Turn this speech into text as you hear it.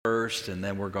first, and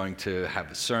then we're going to have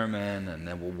a sermon, and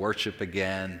then we'll worship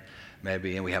again,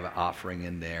 maybe, and we have an offering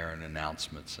in there and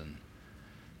announcements and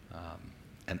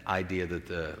an idea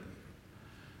that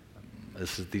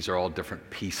these are all different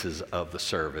pieces of the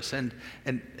service. And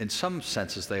in some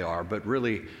senses they are, but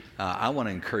really I want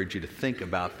to encourage you to think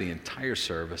about the entire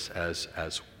service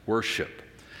as worship.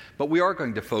 But we are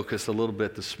going to focus a little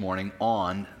bit this morning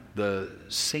on the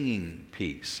singing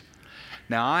piece.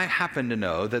 Now, I happen to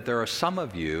know that there are some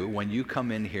of you, when you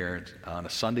come in here on a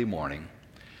Sunday morning,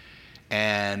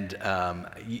 and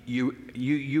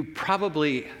you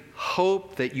probably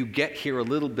hope that you get here a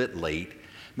little bit late.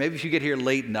 Maybe if you get here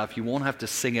late enough, you won't have to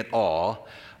sing at all.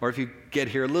 Or if you get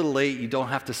here a little late, you don't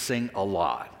have to sing a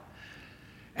lot.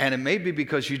 And it may be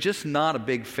because you're just not a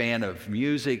big fan of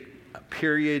music,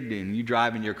 period, and you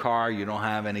drive in your car, you don't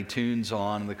have any tunes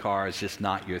on in the car, it's just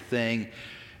not your thing.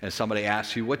 And somebody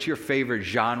asks you, what's your favorite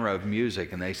genre of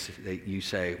music? And you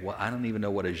say, well, I don't even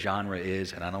know what a genre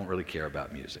is, and I don't really care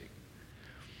about music.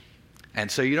 And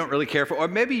so you don't really care for, or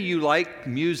maybe you like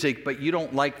music, but you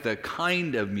don't like the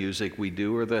kind of music we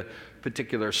do or the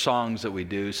particular songs that we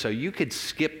do. So you could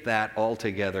skip that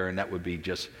altogether, and that would be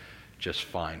just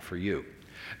fine for you.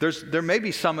 There may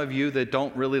be some of you that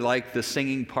don't really like the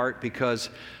singing part because,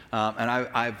 and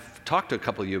I've talked to a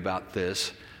couple of you about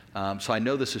this, so I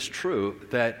know this is true,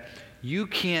 that you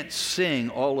can't sing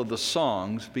all of the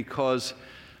songs because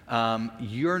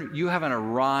you haven't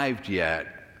arrived yet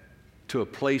to a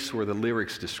place where the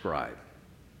lyrics describe.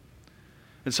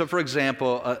 And so, for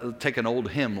example, take an old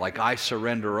hymn like I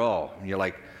Surrender All. And you're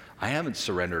like, I haven't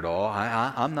surrendered all.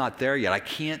 I'm not there yet. I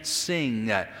can't sing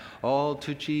that, all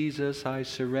to Jesus I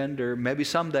surrender. Maybe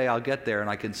someday I'll get there and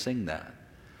I can sing that.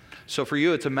 So for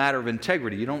you, it's a matter of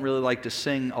integrity. You don't really like to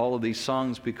sing all of these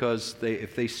songs because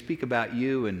if they speak about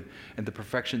you and the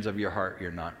perfections of your heart, you're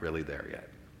not really there yet.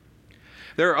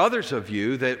 There are others of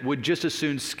you that would just as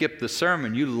soon skip the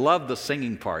sermon. You love the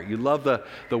singing part. You love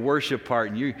the worship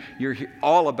part, and you're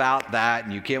all about that,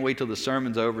 and you can't wait till the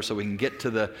sermon's over so we can get to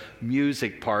the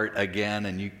music part again,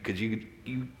 and because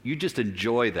you just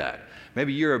enjoy that.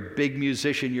 Maybe you're a big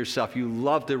musician yourself. You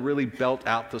love to really belt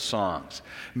out the songs.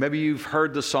 Maybe you've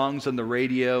heard the songs on the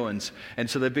radio, and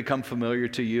so they've become familiar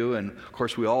to you, and of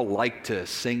course we all like to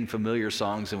sing familiar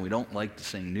songs, and we don't like to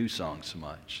sing new songs so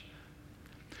much.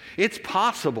 It's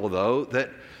possible, though, that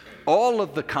all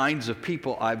of the kinds of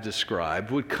people I've described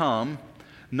would come,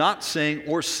 not sing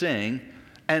or sing,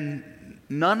 and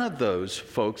none of those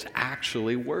folks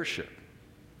actually worship.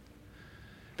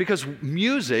 Because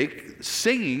music,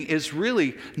 singing, is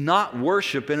really not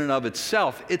worship in and of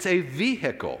itself. It's a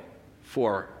vehicle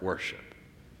for worship.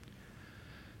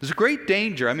 There's a great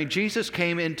danger. I mean, Jesus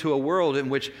came into a world in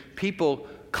which people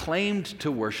claimed to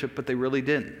worship, but they really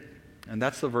didn't. And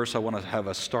that's the verse I want to have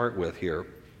us start with here.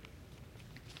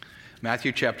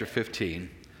 Matthew chapter 15,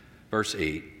 verse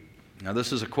 8. Now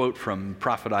this is a quote from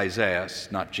prophet Isaiah,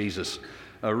 not Jesus'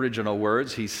 original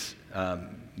words. He's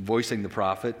voicing the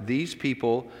prophet. These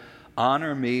people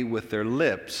honor me with their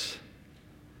lips,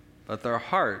 but their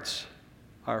hearts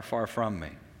are far from me.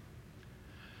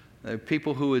 There are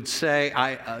people who would say,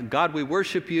 God, we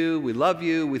worship you, we love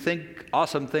you, we think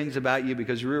awesome things about you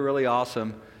because you're really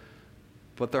awesome.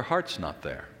 But their heart's not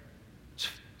there. It's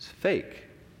fake.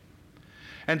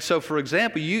 And so, for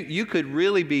example, you could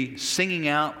really be singing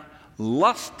out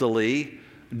lustily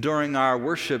during our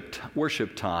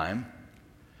worship time,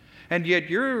 and yet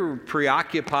you're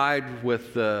preoccupied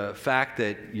with the fact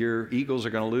that your Eagles are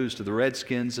going to lose to the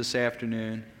Redskins this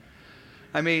afternoon.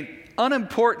 I mean,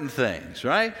 unimportant things,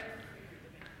 right?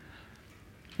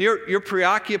 You're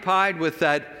preoccupied with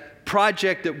that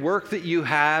project at work that you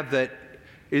have that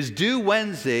is due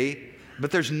Wednesday, but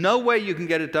there's no way you can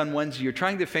get it done Wednesday. You're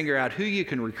trying to figure out who you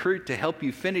can recruit to help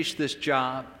you finish this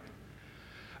job.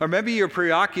 Or maybe you're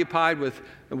preoccupied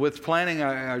with planning.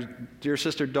 Our dear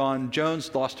sister Dawn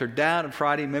Jones lost her dad on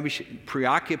Friday. Maybe she's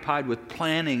preoccupied with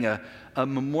planning a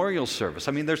memorial service.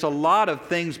 I mean, there's a lot of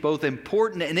things, both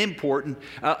important and unimportant,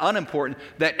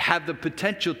 that have the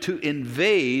potential to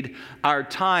invade our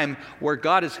time where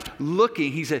God is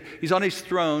looking. He's on his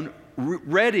throne,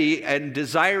 ready and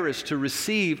desirous to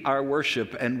receive our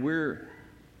worship, and we're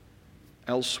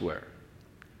elsewhere.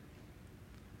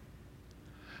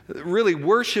 Really,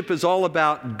 worship is all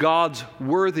about God's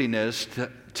worthiness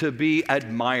to be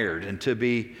admired and to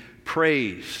be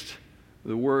praised.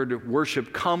 The word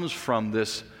worship comes from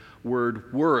this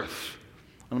word worth.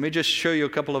 Let me just show you a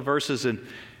couple of verses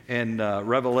in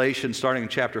Revelation, starting in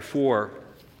chapter 4,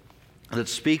 that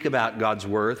speak about God's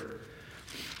worth.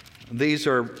 These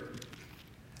are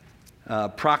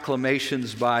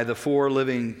proclamations by the four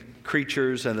living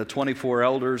creatures and the 24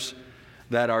 elders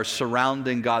that are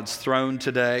surrounding God's throne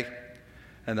today,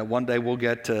 and that one day we'll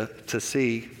get to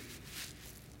see.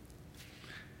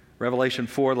 Revelation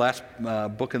 4, last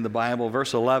book in the Bible,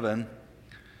 verse 11.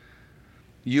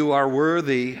 You are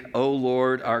worthy, O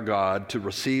Lord our God, to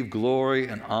receive glory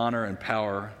and honor and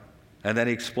power. And then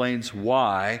he explains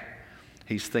why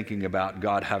he's thinking about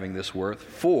God having this worth.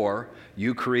 For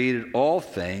you created all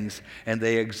things, and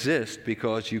they exist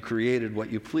because you created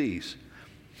what you please.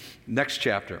 Next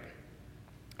chapter,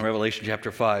 Revelation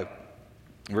chapter 5,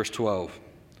 verse 12.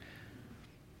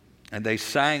 And they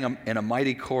sang in a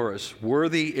mighty chorus,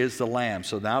 worthy is the Lamb.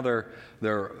 So now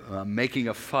they're making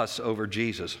a fuss over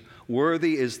Jesus.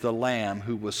 Worthy is the Lamb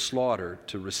who was slaughtered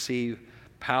to receive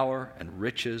power and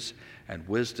riches and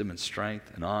wisdom and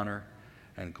strength and honor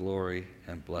and glory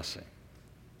and blessing.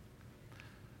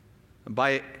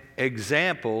 By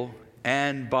example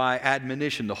and by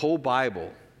admonition, the whole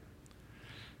Bible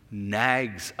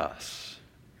nags us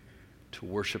to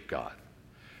worship God,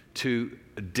 to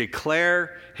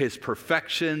declare his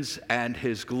perfections and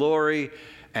his glory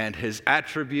and his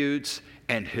attributes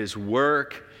and his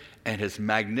work and his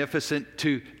magnificent,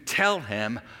 to tell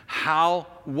him how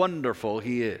wonderful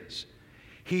he is.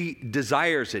 He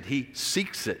desires it. He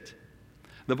seeks it.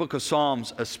 The book of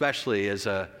Psalms especially is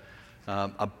a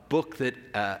book that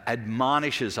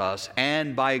admonishes us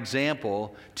and by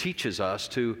example teaches us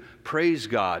to praise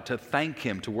God, to thank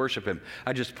him, to worship him.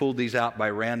 I just pulled these out by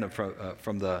random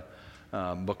from the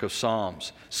book of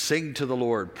Psalms. Sing to the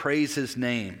Lord, praise his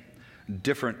name.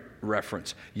 Different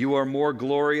reference. You are more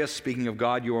glorious, speaking of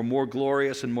God, you are more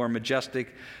glorious and more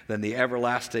majestic than the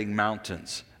everlasting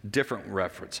mountains. Different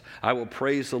reference. I will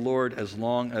praise the Lord as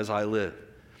long as I live.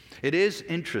 It is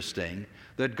interesting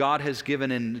that God has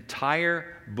given an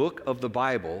entire book of the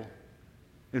Bible,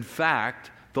 in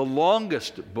fact, the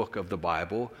longest book of the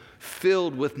Bible,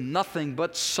 filled with nothing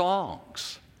but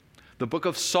songs. The book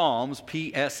of Psalms,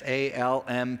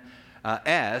 Psalms,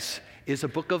 is a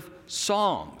book of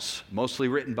songs, mostly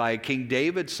written by King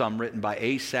David, some written by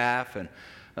Asaph and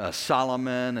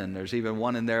Solomon, and there's even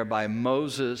one in there by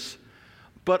Moses,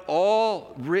 but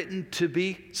all written to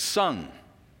be sung.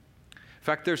 In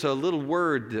fact, there's a little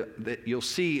word that you'll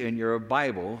see in your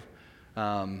Bible.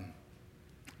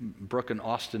 Brooke and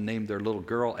Austin named their little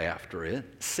girl after it,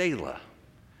 Selah.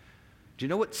 Do you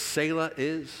know what Selah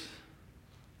is?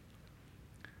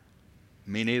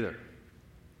 Me neither.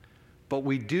 But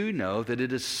we do know that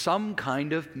it is some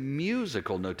kind of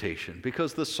musical notation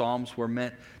because the Psalms were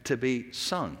meant to be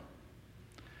sung.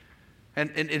 And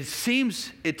it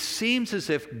seems as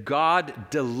if God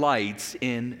delights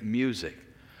in music.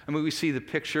 I mean, we see the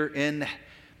picture in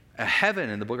heaven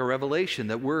in the book of Revelation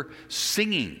that we're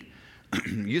singing.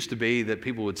 It used to be that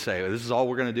people would say, this is all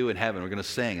we're going to do in heaven, we're going to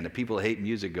sing. And the people that hate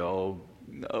music go, oh,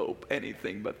 nope,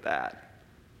 anything but that.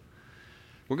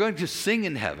 We're going to sing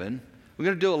in heaven. We're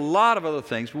going to do a lot of other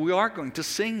things, but we are going to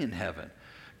sing in heaven.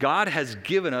 God has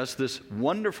given us this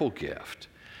wonderful gift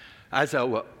as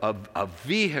a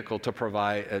vehicle to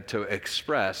provide, to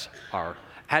express our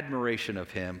admiration of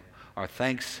him, our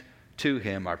thanks to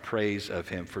him, our praise of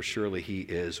him, for surely he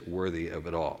is worthy of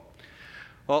it all.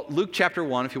 Well, Luke chapter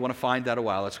 1, if you want to find that a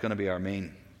while, it's going to be our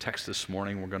main text this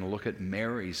morning. We're going to look at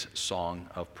Mary's song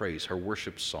of praise, her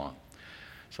worship song.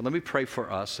 So let me pray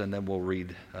for us, and then we'll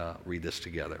read this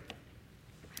together.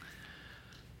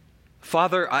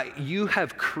 Father, you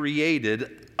have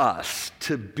created us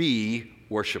to be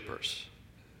worshipers.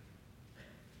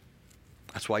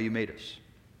 That's why you made us.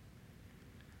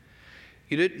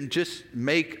 You didn't just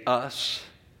make us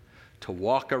to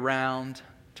walk around,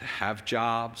 to have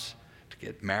jobs, to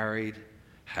get married,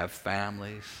 have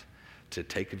families, to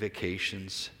take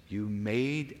vacations. You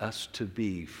made us to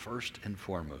be first and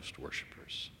foremost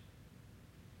worshipers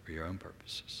for your own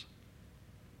purposes.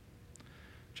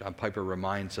 John Piper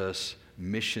reminds us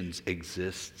missions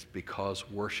exists because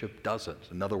worship doesn't.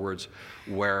 In other words,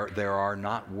 where there are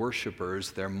not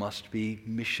worshipers, there must be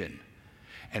mission.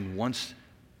 And once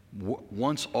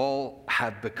all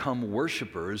have become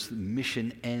worshipers,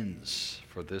 mission ends.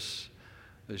 For this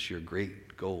is your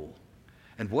great goal.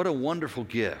 And what a wonderful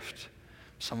gift.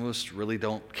 Some of us really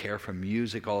don't care for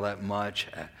music all that much,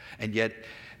 and yet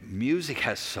music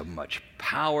has so much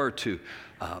power to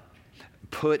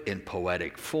put in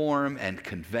poetic form and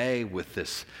convey with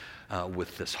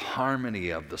this harmony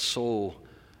of the soul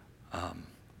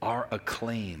our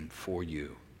acclaim for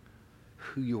you,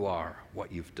 who you are,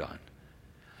 what you've done.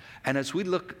 And as we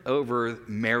look over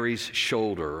Mary's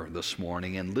shoulder this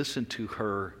morning and listen to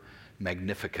her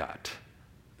Magnificat,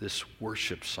 this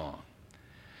worship song,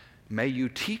 may you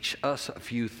teach us a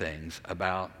few things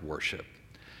about worship.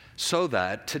 so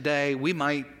that today we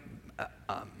might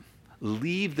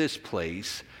leave this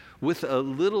place with a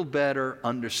little better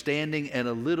understanding and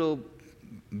a little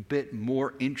bit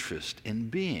more interest in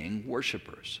being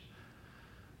worshipers,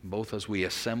 both as we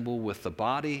assemble with the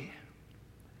body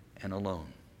and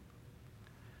alone.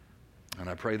 And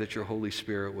I pray that your Holy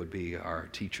Spirit would be our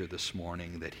teacher this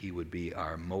morning, that he would be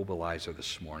our mobilizer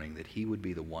this morning, that he would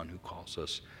be the one who calls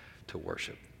us to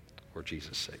worship for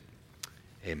Jesus' sake.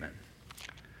 Amen.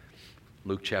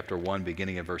 Luke chapter 1,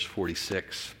 beginning at verse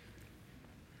 46.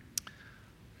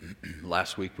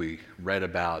 Last week we read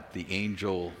about the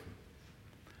angel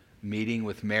meeting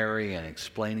with Mary and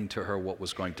explaining to her what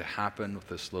was going to happen with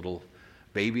this little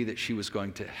baby that she was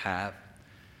going to have.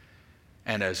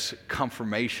 And as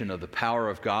confirmation of the power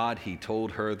of God, he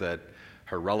told her that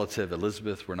her relative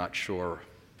Elizabeth, we're not sure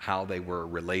how they were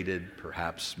related.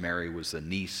 Perhaps Mary was the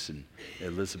niece and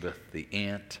Elizabeth the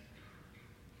aunt,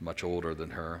 much older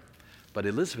than her. But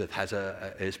Elizabeth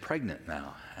is pregnant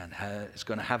now and is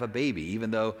going to have a baby, even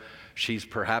though she's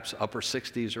perhaps upper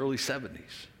 60s, early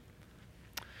 70s.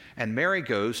 And Mary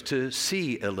goes to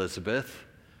see Elizabeth,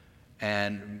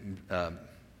 and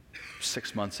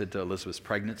 6 months into Elizabeth's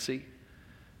pregnancy,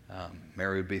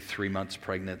 Mary would be 3 months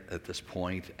pregnant at this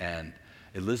point, and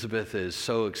Elizabeth is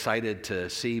so excited to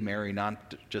see Mary,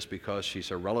 not just because she's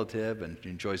her relative and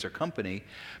enjoys her company,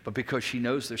 but because she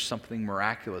knows there's something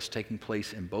miraculous taking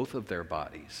place in both of their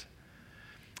bodies.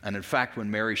 And in fact,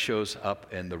 when Mary shows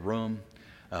up in the room,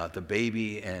 the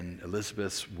baby in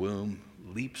Elizabeth's womb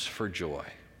leaps for joy,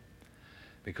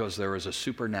 because there is a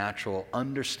supernatural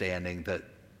understanding that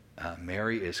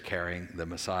Mary is carrying the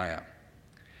Messiah.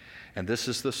 And this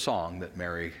is the song that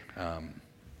Mary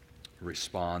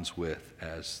responds with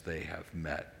as they have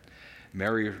met.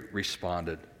 Mary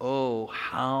responded, "Oh,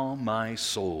 how my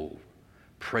soul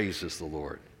praises the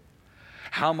Lord.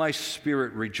 How my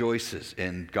spirit rejoices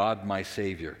in God my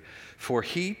Savior. For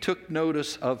he took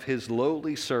notice of his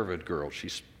lowly servant girl."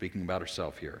 She's speaking about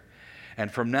herself here.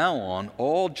 "And from now on,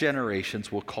 all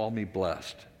generations will call me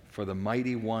blessed. For the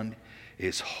Mighty One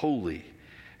is holy,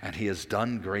 and he has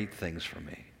done great things for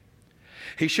me.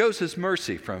 He shows his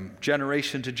mercy from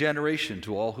generation to generation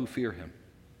to all who fear him.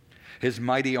 His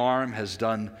mighty arm has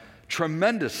done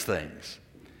tremendous things.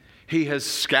 He has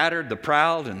scattered the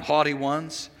proud and haughty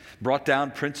ones, brought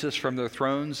down princes from their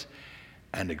thrones,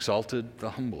 and exalted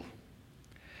the humble.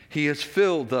 He has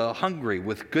filled the hungry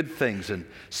with good things and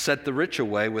set the rich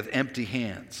away with empty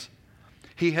hands.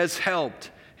 He has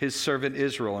helped his servant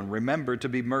Israel and remembered to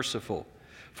be merciful,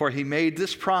 for he made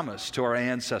this promise to our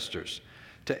ancestors,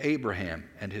 to Abraham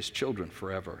and his children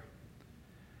forever."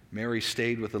 Mary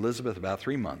stayed with Elizabeth about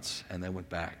 3 months and then went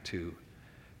back to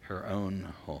her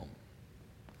own home.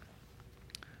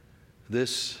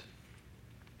 This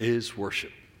is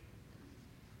worship.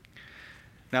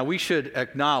 Now, we should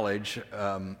acknowledge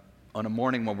on a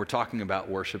morning when we're talking about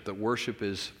worship that worship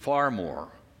is far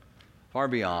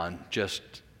beyond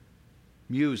just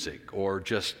music or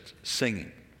just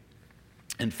singing.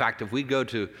 In fact, if we go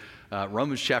to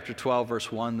Romans chapter 12,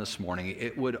 verse 1 this morning,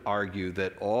 it would argue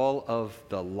that all of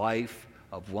the life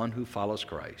of one who follows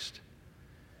Christ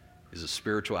is a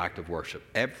spiritual act of worship.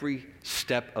 Every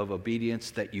step of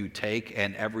obedience that you take,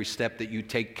 and every step that you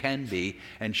take can be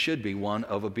and should be one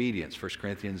of obedience. 1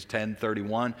 Corinthians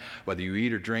 10:31, whether you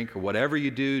eat or drink or whatever you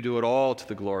do, do it all to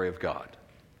the glory of God.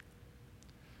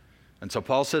 And so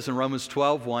Paul says in Romans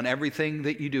 12:1, everything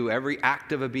that you do, every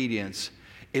act of obedience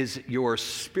is your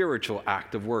spiritual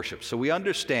act of worship. So we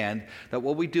understand that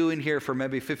what we do in here for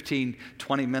maybe 15,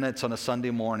 20 minutes on a Sunday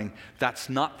morning, that's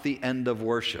not the end of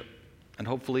worship. And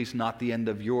hopefully it's not the end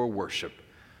of your worship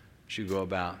as you go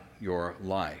about your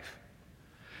life.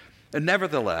 And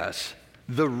nevertheless,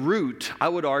 the root, I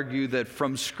would argue that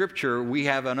from Scripture we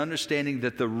have an understanding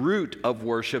that the root of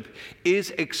worship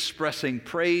is expressing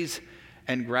praise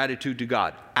and gratitude to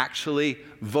God, actually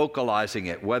vocalizing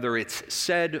it, whether it's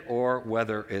said or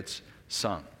whether it's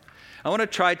sung. I want to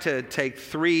try to take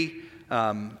 3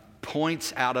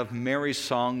 points out of Mary's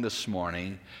song this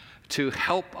morning to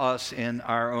help us in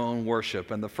our own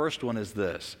worship. And the first one is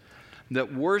this,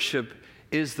 that worship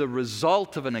is the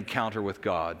result of an encounter with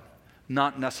God,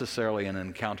 not necessarily an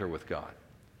encounter with God.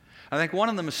 I think one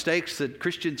of the mistakes that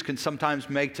Christians can sometimes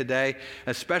make today,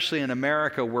 especially in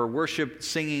America where worship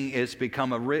singing has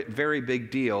become a very big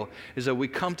deal, is that we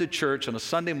come to church on a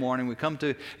Sunday morning, we come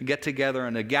to get together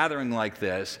in a gathering like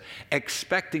this,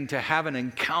 expecting to have an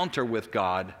encounter with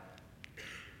God,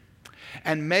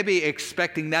 and maybe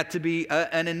expecting that to be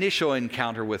an initial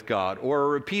encounter with God or a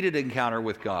repeated encounter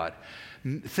with God.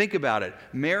 Think about it.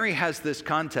 Mary has this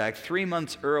contact 3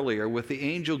 months earlier with the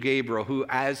angel Gabriel, who,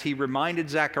 as he reminded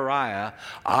Zechariah,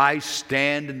 I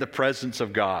stand in the presence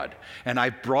of God, and I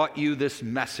brought you this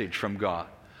message from God.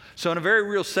 So in a very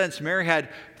real sense, Mary had,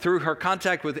 through her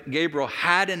contact with Gabriel,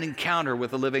 had an encounter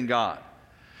with the living God.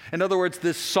 In other words,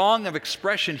 this song of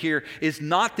expression here is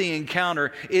not the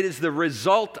encounter, it is the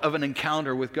result of an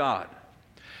encounter with God.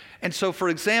 And so, for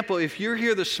example, if you're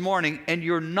here this morning and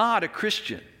you're not a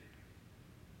Christian,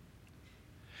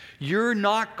 you're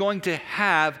not going to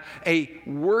have a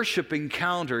worship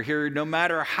encounter here, no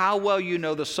matter how well you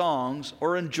know the songs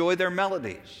or enjoy their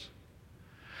melodies,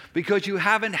 because you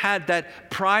haven't had that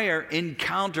prior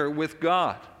encounter with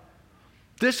God.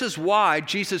 This is why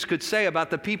Jesus could say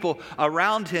about the people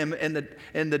around him in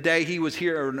the day he was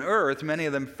here on earth, many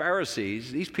of them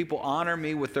Pharisees, these people honor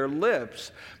me with their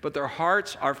lips, but their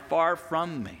hearts are far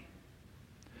from me.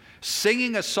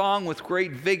 Singing a song with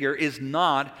great vigor is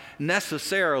not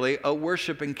necessarily a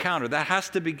worship encounter. That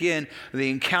has to begin the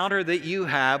encounter that you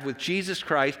have with Jesus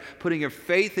Christ, putting your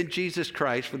faith in Jesus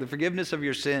Christ for the forgiveness of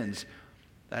your sins,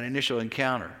 that initial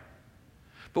encounter.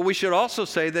 But we should also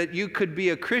say that you could be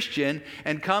a Christian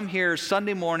and come here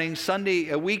Sunday morning,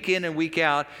 Sunday, week in and week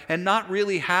out, and not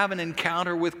really have an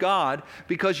encounter with God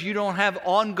because you don't have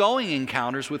ongoing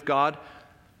encounters with God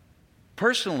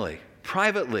personally,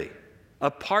 privately,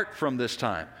 apart from this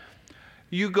time.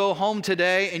 You go home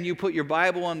today and you put your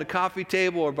Bible on the coffee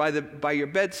table or by your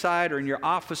bedside or in your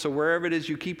office or wherever it is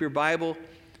you keep your Bible,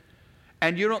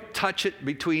 and you don't touch it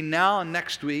between now and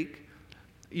next week.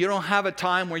 You don't have a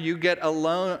time where you get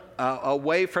alone,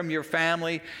 away from your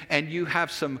family, and you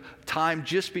have some time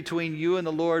just between you and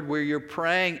the Lord where you're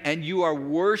praying and you are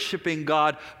worshiping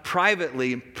God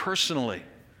privately and personally.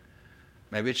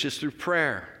 Maybe it's just through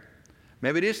prayer.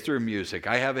 Maybe it is through music.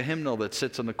 I have a hymnal that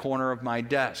sits on the corner of my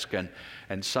desk,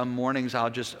 and some mornings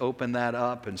I'll just open that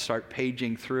up and start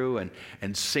paging through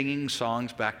and singing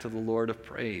songs back to the Lord of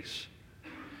praise.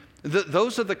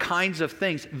 Those are the kinds of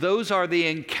things. Those are the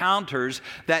encounters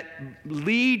that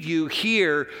lead you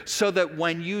here so that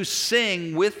when you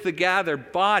sing with the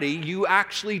gathered body, you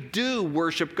actually do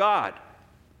worship God.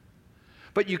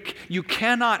 But you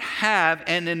cannot have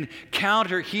an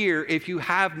encounter here if you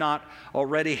have not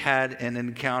already had an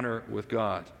encounter with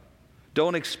God.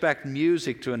 Don't expect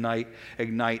music to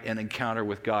ignite an encounter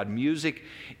with God. Music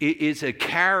is a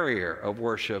carrier of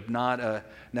worship, not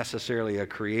necessarily a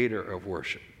creator of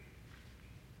worship.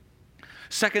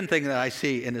 Second thing that I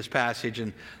see in this passage,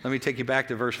 and let me take you back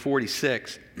to verse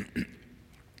 46.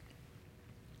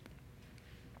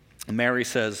 Mary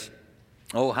says,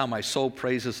 "Oh, how my soul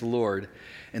praises the Lord."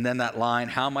 And then that line,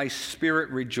 "How my spirit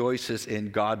rejoices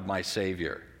in God my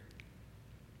Savior."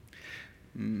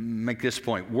 Make this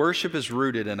point. Worship is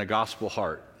rooted in a gospel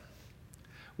heart.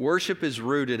 Worship is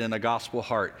rooted in a gospel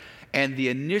heart. And the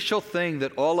initial thing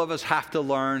that all of us have to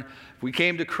learn, if we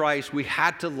came to Christ, we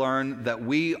had to learn that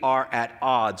we are at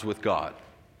odds with God.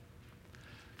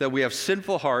 That we have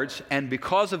sinful hearts, and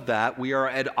because of that, we are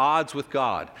at odds with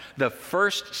God. The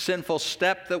first sinful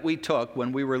step that we took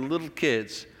when we were little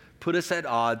kids put us at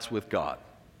odds with God.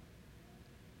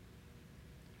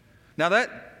 Now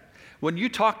when you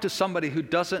talk to somebody who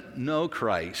doesn't know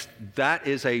Christ, that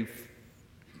is a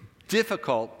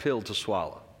difficult pill to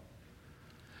swallow.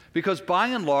 Because by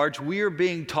and large, we are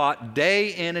being taught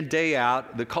day in and day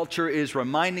out, the culture is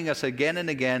reminding us again and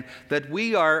again that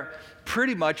we are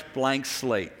pretty much blank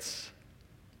slates.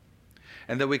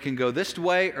 And that we can go this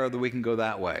way or that we can go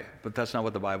that way. But that's not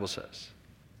what the Bible says.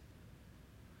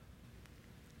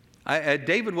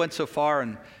 David went so far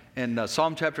in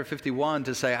Psalm chapter 51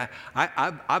 to say,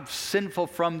 I'm sinful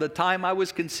from the time I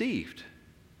was conceived.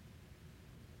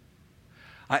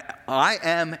 I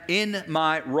am in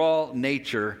my raw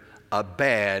nature a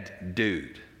bad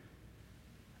dude,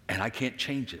 and I can't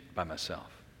change it by myself.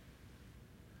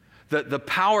 The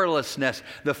powerlessness,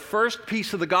 the first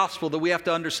piece of the gospel that we have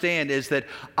to understand is that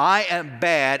I am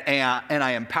bad and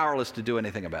I am powerless to do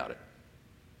anything about it.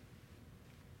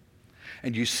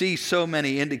 And you see so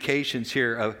many indications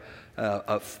here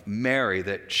of Mary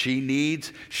that she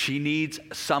needs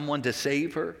someone to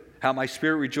save her. How my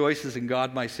spirit rejoices in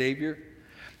God my Savior.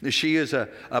 She is a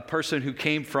person who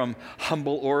came from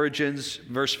humble origins.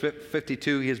 Verse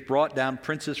 52, he has brought down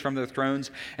princes from their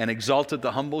thrones and exalted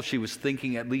the humble. She was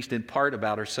thinking at least in part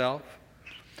about herself.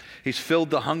 He's filled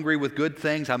the hungry with good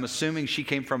things. I'm assuming she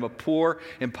came from a poor,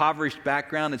 impoverished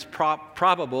background. It's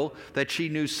probable that she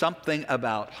knew something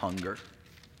about hunger.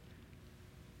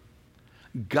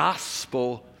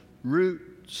 Gospel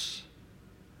roots.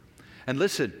 And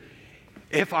listen,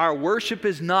 If our worship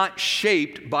is not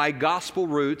shaped by gospel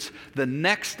roots, the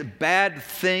next bad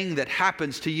thing that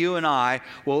happens to you and I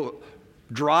will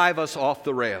drive us off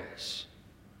the rails.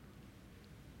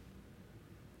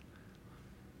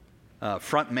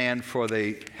 Frontman for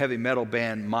the heavy metal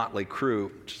band Motley Crue,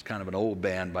 which is kind of an old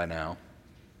band by now,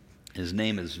 his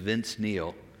name is Vince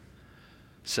Neil,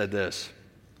 said this: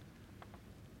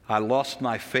 "I lost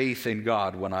my faith in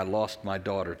God when I lost my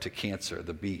daughter to cancer,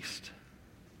 the beast.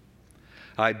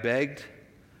 I begged,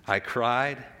 I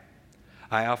cried,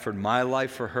 I offered my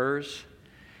life for hers,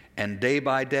 and day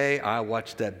by day I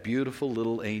watched that beautiful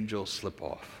little angel slip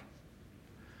off.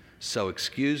 So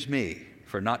excuse me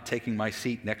for not taking my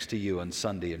seat next to you on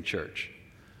Sunday in church.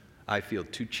 I feel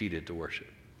too cheated to worship."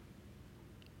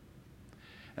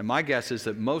 And my guess is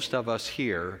that most of us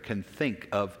here can think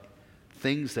of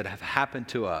things that have happened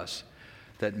to us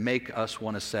that make us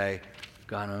want to say,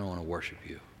 "God, I don't want to worship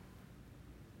you."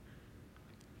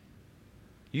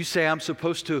 You say, "I'm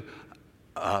supposed to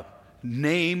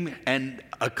name and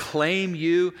acclaim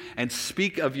you and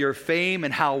speak of your fame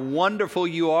and how wonderful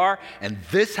you are, and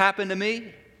this happened to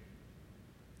me?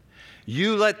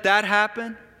 You let that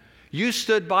happen? You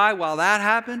stood by while that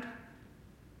happened?"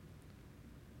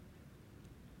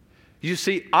 You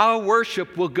see, our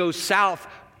worship will go south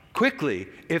quickly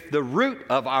if the root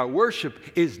of our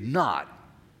worship is not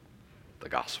the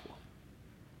gospel.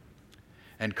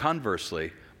 And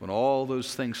conversely, when all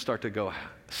those things start to go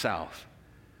south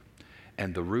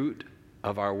and the root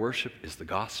of our worship is the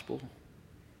gospel,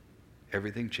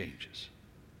 everything changes.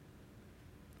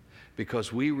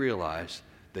 Because we realize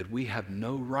that we have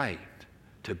no right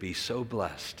to be so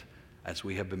blessed as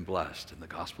we have been blessed in the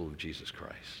gospel of Jesus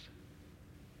Christ.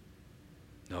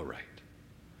 No right.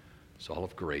 It's all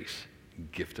of grace,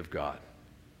 gift of God.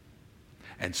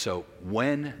 And so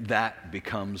when that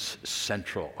becomes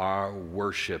central, our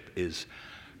worship is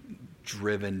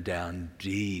driven down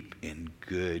deep in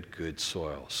good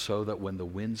soil, so that when the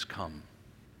winds come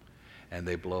and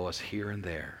they blow us here and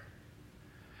there,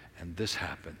 and this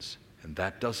happens, and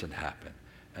that doesn't happen,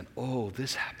 and oh,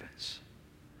 this happens,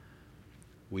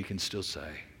 we can still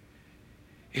say,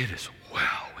 "It is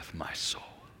well with my soul.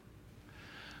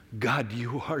 God,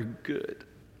 you are good.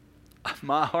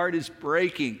 My heart is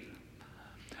breaking.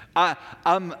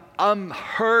 I'm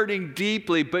hurting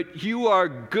deeply, but you are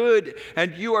good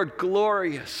and you are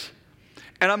glorious.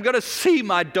 And I'm going to see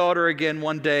my daughter again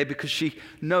one day because she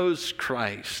knows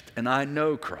Christ and I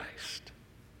know Christ.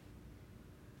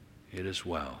 It is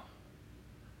well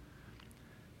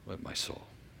with my soul."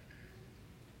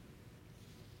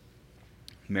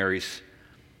 Mary's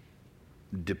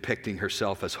depicting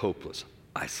herself as hopeless.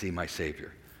 I see my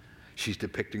Savior. She's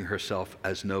depicting herself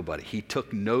as nobody. He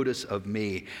took notice of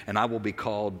me, and I will be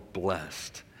called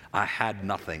blessed. I had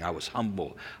nothing. I was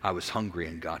humble. I was hungry,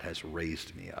 and God has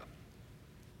raised me up.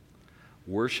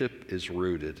 Worship is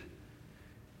rooted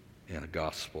in a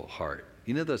gospel heart.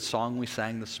 You know the song we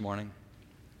sang this morning?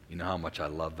 You know how much I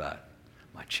love that.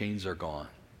 My chains are gone.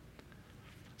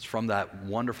 It's from that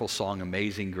wonderful song,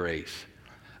 Amazing Grace,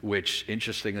 which,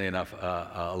 interestingly enough,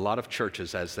 a lot of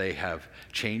churches, as they have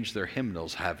changed their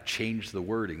hymnals, have changed the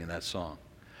wording in that song.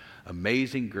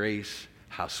 Amazing grace,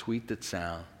 how sweet the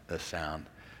sound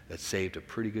that saved a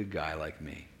pretty good guy like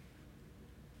me.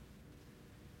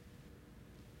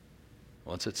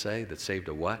 What's it say? That saved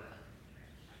a what?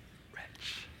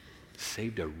 Wretch.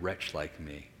 Saved a wretch like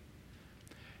me.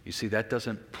 You see, that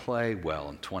doesn't play well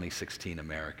in 2016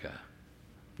 America.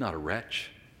 I'm not a wretch.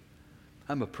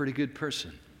 I'm a pretty good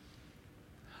person.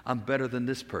 I'm better than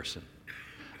this person.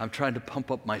 I'm trying to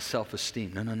pump up my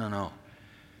self-esteem. No.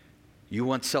 You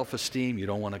want self-esteem, you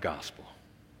don't want a gospel.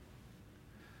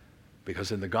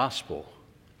 Because in the gospel,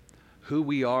 who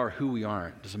we are, who we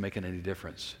aren't, doesn't make any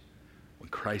difference. When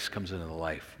Christ comes into the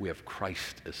life, we have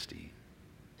Christ esteem.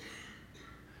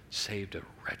 Saved a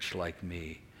wretch like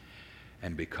me.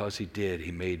 And because he did,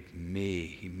 he made me,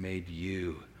 he made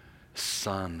you,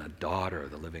 son, a daughter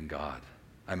of the living God.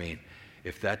 I mean,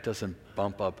 if that doesn't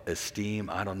bump up esteem,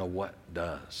 I don't know what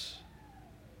does.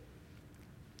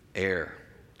 Heir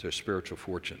to a spiritual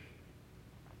fortune.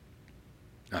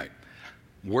 All right.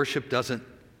 Worship doesn't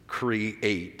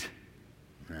create.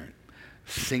 Right?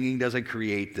 Singing doesn't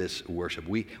create this worship.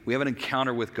 We have an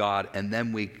encounter with God, and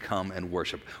then we come and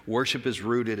worship. Worship is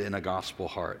rooted in a gospel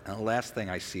heart. And the last thing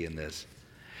I see in this,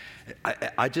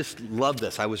 I just love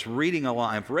this. I was reading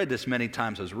along. I've read this many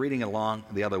times. I was reading along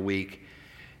the other week,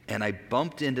 and I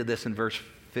bumped into this in verse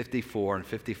 54 and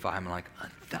 55. I'm like,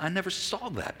 I never saw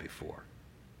that before.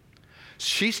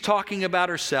 She's talking about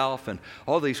herself and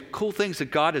all these cool things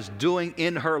that God is doing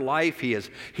in her life. He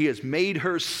has made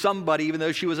her somebody, even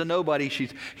though she was a nobody.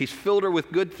 He's filled her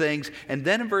with good things. And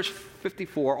then in verse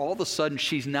 54, all of a sudden,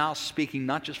 she's now speaking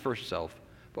not just for herself,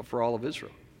 but for all of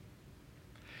Israel.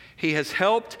 He has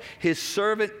helped his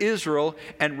servant Israel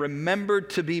and remembered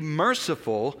to be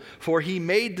merciful, for he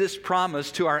made this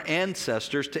promise to our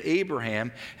ancestors, to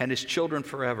Abraham and his children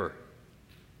forever.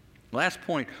 Last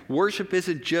point, worship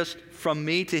isn't just from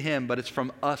me to him, but it's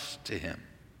from us to him.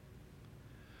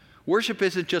 Worship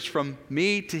isn't just from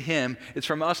me to him, it's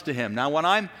from us to him. Now, when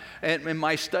I'm in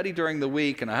my study during the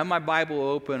week and I have my Bible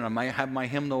open, I might have my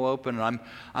hymnal open, and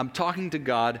I'm talking to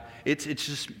God, it's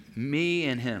just me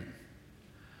and him.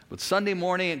 But Sunday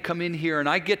morning, I come in here and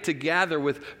I get to gather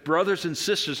with brothers and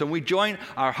sisters, and we join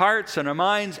our hearts and our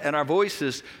minds and our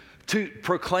voices to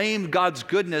proclaim God's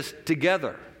goodness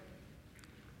together.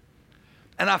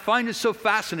 And I find it so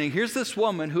fascinating. Here's this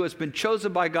woman who has been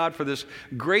chosen by God for this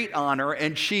great honor,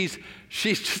 and she's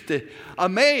just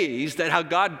amazed at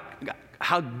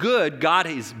how good God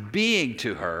is being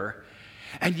to her.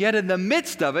 And yet in the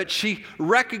midst of it, she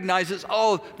recognizes,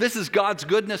 oh, this is God's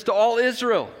goodness to all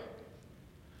Israel.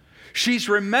 She's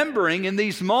remembering in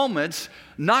these moments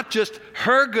not just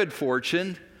her good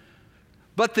fortune,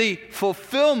 but the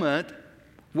fulfillment,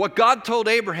 what God told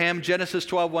Abraham, Genesis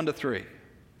 12, 1-3.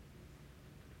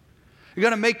 You're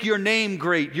going to make your name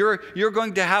great. You're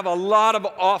going to have a lot of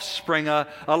offspring, a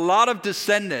lot of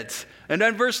descendants. And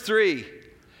then verse 3,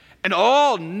 and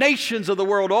all nations of the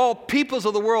world, all peoples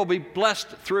of the world be blessed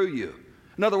through you.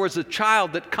 In other words, a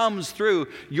child that comes through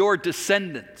your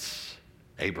descendants,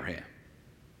 Abraham.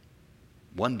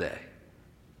 One day,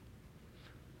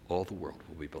 all the world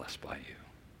will be blessed by you.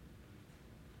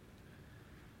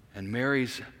 And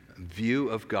Mary's view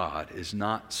of God is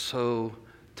not so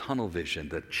tunnel vision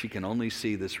that she can only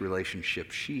see this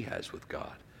relationship she has with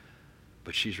God,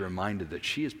 but she's reminded that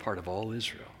she is part of all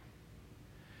Israel.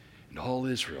 And all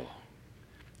Israel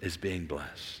is being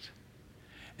blessed.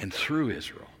 And through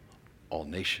Israel, all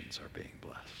nations are being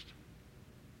blessed.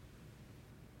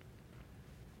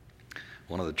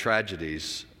 One of the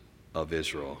tragedies of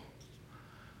Israel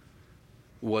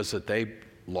was that they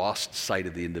lost sight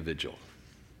of the individual.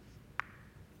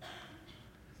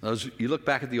 You look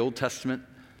back at the Old Testament,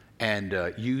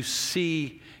 and you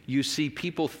see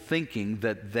people thinking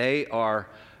that they are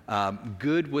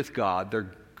good with God,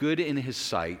 they're good in his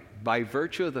sight by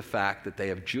virtue of the fact that they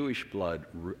have Jewish blood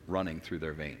running through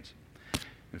their veins.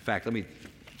 In fact,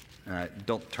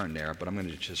 don't turn there, but I'm going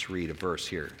to just read a verse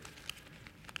here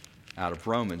out of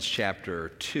Romans chapter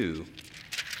 2,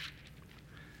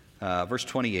 verse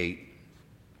 28.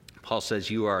 Paul says,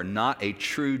 you are not a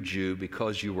true Jew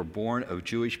because you were born of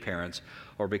Jewish parents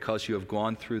or because you have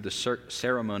gone through the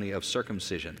ceremony of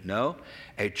circumcision. No,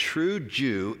 a true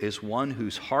Jew is one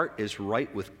whose heart is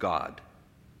right with God.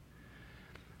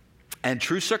 And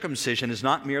true circumcision is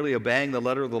not merely obeying the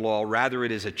letter of the law, rather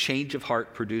it is a change of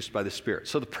heart produced by the Spirit.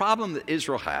 So the problem that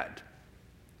Israel had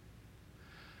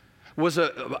was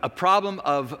a problem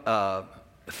of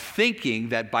thinking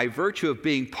that by virtue of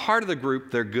being part of the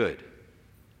group, they're good.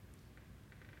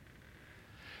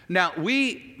 Now,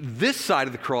 we, this side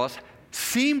of the cross,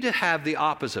 seem to have the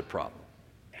opposite problem.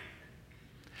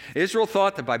 Israel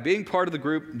thought that by being part of the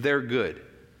group, they're good.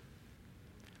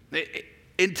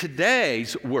 In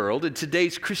today's world, in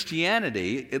today's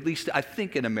Christianity, at least I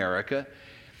think in America,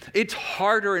 it's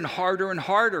harder and harder and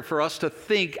harder for us to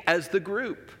think as the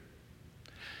group,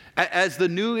 as the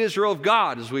new Israel of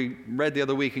God, as we read the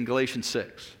other week in Galatians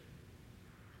 6.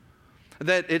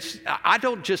 That I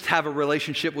don't just have a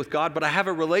relationship with God, but I have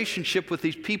a relationship with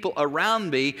these people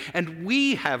around me, and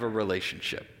we have a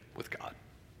relationship with God.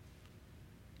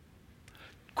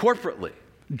 Corporately,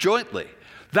 jointly.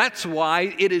 That's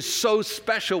why it is so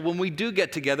special when we do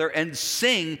get together and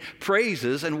sing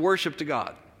praises and worship to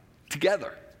God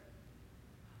together.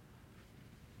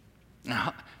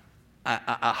 Now,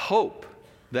 I hope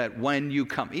that when you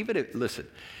come, even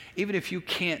if you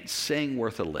can't sing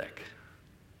worth a lick,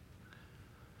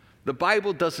 the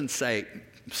Bible doesn't say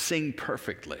sing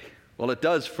perfectly. Well, it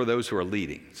does for those who are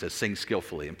leading. It says sing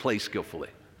skillfully and play skillfully.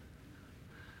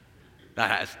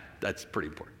 That's pretty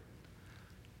important.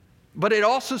 But it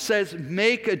also says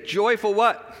make a joyful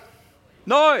what?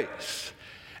 Noise.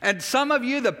 And some of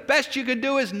you, the best you can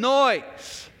do is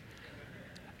noise.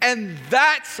 And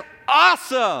that's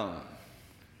awesome.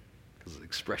 Because it's an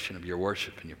expression of your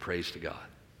worship and your praise to God.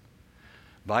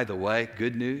 By the way,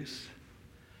 good news,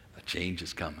 a change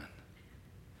is coming.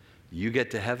 You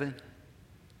get to heaven,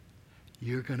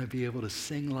 you're going to be able to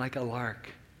sing like a lark.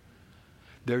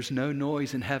 There's no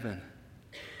noise in heaven.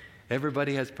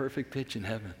 Everybody has perfect pitch in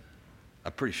heaven.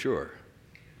 I'm pretty sure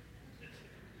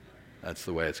that's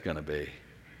the way it's going to be.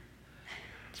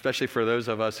 Especially for those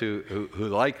of us who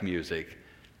like music.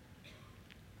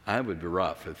 I would be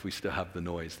rough if we still have the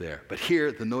noise there. But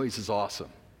here, the noise is awesome.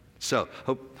 So,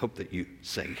 hope that you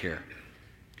sing here.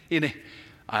 You know,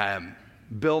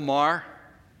 Bill Maher,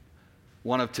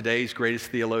 one of today's greatest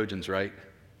theologians, right?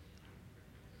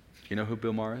 You know who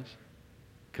Bill Maher is?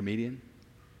 Comedian?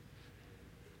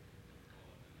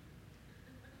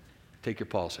 Take your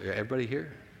pulse. Everybody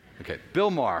here? Okay.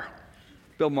 Bill Maher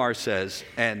says,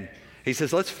 and he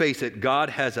says, let's face it,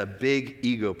 God has a big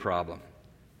ego problem.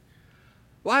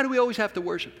 Why do we always have to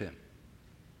worship him?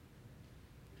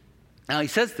 Now, he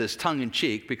says this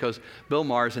tongue-in-cheek because Bill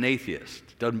Maher is an atheist.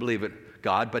 Doesn't believe in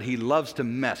God, but he loves to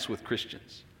mess with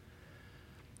Christians.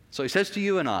 So he says to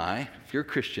you and I, if you're a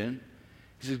Christian,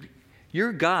 he says,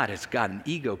 your God has got an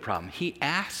ego problem. He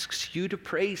asks you to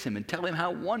praise him and tell him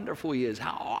how wonderful he is,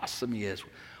 how awesome he is.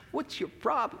 What's your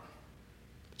problem?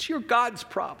 It's your God's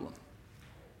problem.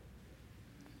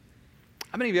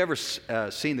 How many of you ever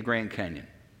seen the Grand Canyon?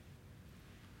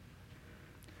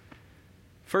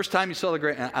 First time you saw the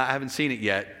Grand, I haven't seen it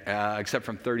yet, except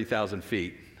from 30,000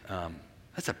 feet.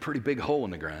 That's a pretty big hole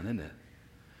in the ground, isn't it?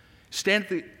 Stand at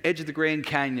the edge of the Grand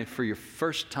Canyon for your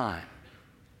first time.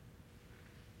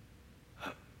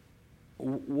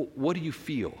 What do you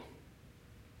feel?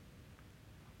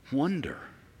 Wonder,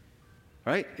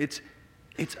 right? It's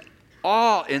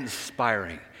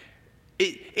awe-inspiring.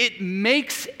 It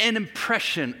makes an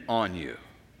impression on you.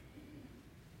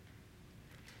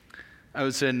 I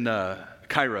was in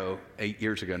Cairo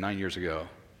 9 years ago,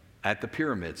 at the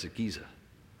pyramids at Giza.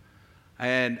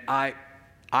 And I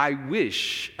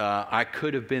wish I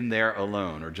could have been there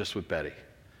alone or just with Betty.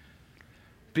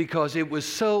 Because it was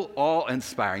so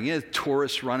awe-inspiring. You know,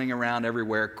 tourists running around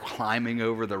everywhere, climbing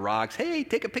over the rocks. Hey,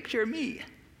 take a picture of me.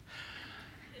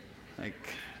 Like,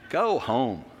 go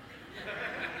home.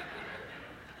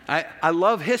 I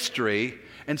love history,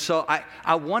 and so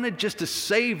I wanted just to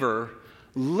savor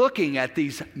looking at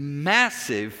these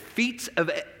massive feats of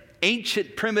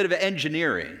ancient primitive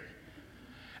engineering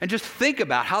and just think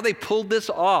about how they pulled this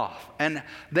off. And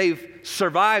they've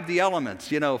survived the elements,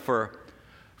 for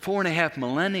 4.5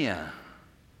 millennia.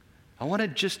 I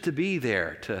wanted just to be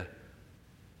there to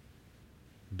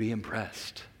be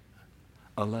impressed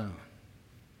alone.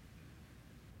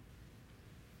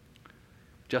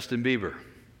 Justin Bieber.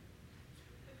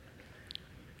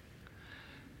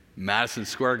 Madison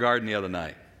Square Garden the other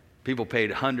night. People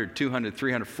paid $100, $200,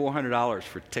 $300, $400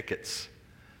 for tickets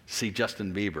to see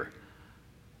Justin Bieber.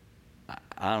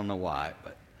 I don't know why,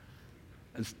 but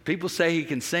people say he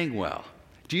can sing well.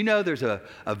 Do you know there's a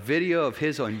video of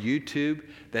his on YouTube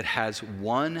that has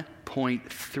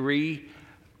 1.3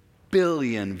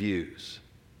 billion views?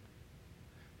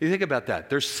 You think about that.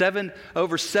 There's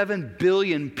over 7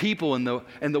 billion people in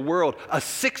the world. A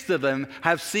sixth of them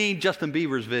have seen Justin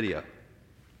Bieber's video.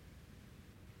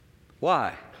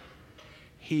 Why?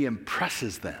 He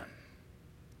impresses them.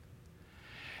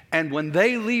 And when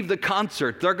they leave the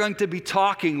concert, they're going to be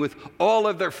talking with all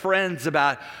of their friends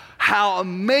about how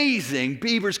amazing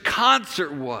Bieber's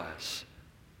concert was.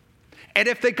 And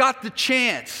if they got the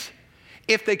chance,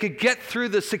 if they could get through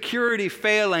the security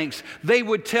phalanx, they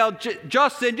would tell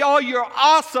Justin, oh, you're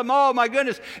awesome. Oh, my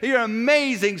goodness. You're an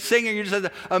amazing singer. You're just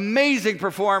an amazing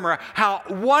performer. How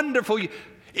wonderful you.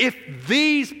 If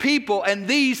these people and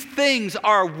these things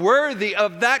are worthy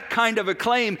of that kind of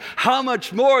acclaim, how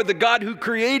much more the God who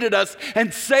created us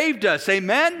and saved us.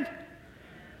 Amen?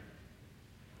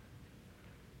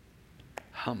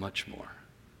 How much more?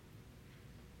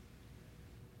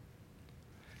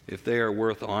 If they are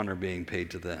worth honor being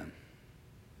paid to them,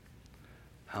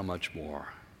 how much more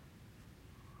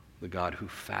the God who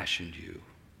fashioned you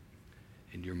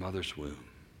in your mother's womb,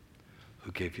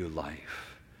 who gave you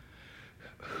life,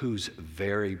 whose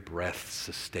very breath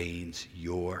sustains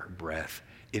your breath.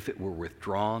 If it were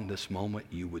withdrawn this moment,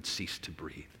 you would cease to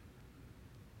breathe.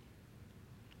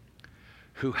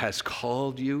 Who has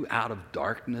called you out of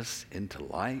darkness into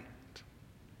light,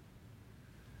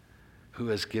 who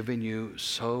has given you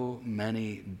so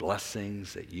many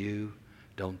blessings that you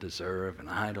don't deserve and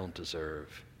I don't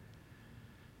deserve.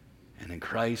 And in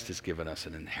Christ has given us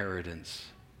an inheritance.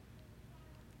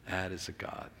 That is a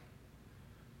God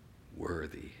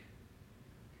worthy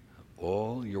of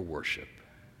all your worship,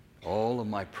 all of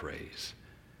my praise,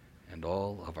 and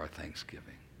all of our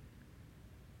thanksgiving.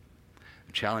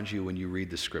 I challenge you when you read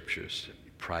the scriptures,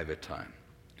 private time,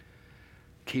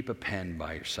 keep a pen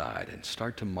by your side and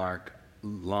start to mark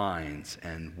lines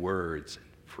and words and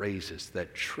phrases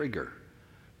that trigger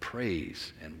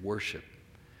praise and worship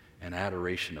and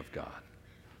adoration of God.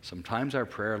 Sometimes our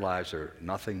prayer lives are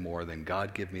nothing more than,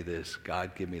 God, give me this,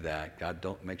 God, give me that, God,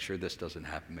 don't make sure this doesn't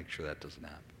happen, make sure that doesn't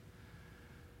happen.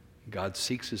 God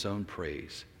seeks his own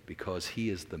praise because he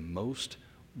is the most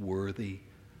worthy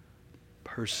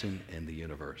person in the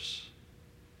universe.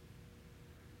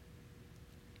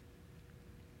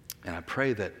 And I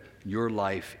pray that your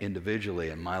life individually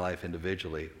and my life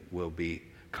individually will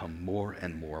become more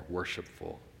and more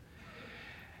worshipful,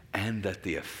 and that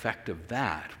the effect of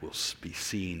that will be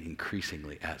seen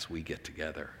increasingly as we get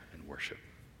together and worship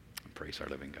and praise our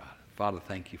living God. Father,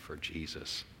 thank you for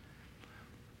Jesus.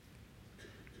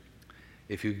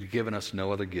 If you'd given us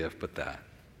no other gift but that,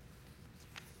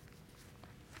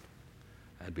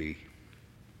 that'd be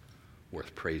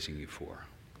worth praising you for.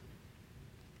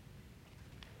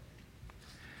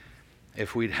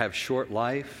 If we'd have short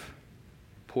life,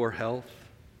 poor health,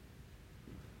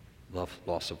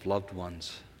 loss of loved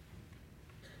ones,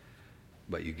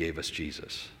 but you gave us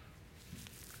Jesus,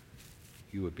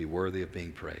 you would be worthy of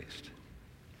being praised.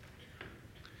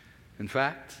 In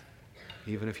fact,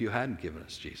 even if you hadn't given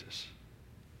us Jesus,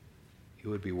 you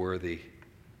would be worthy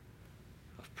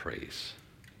of praise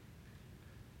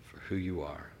for who you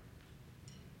are,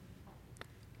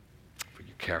 for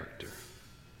your character,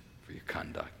 for your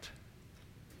conduct.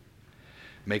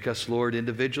 Make us, Lord,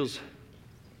 individuals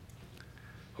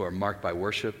who are marked by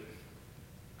worship.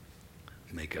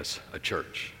 Make us a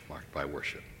church marked by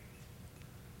worship,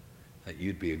 that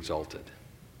you'd be exalted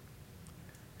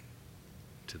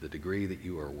to the degree that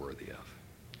you are worthy of.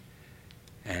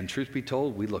 And truth be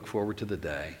told, we look forward to the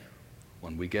day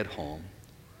when we get home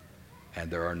and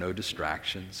there are no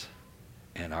distractions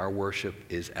and our worship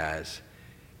is as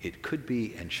it could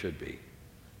be and should be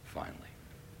finally.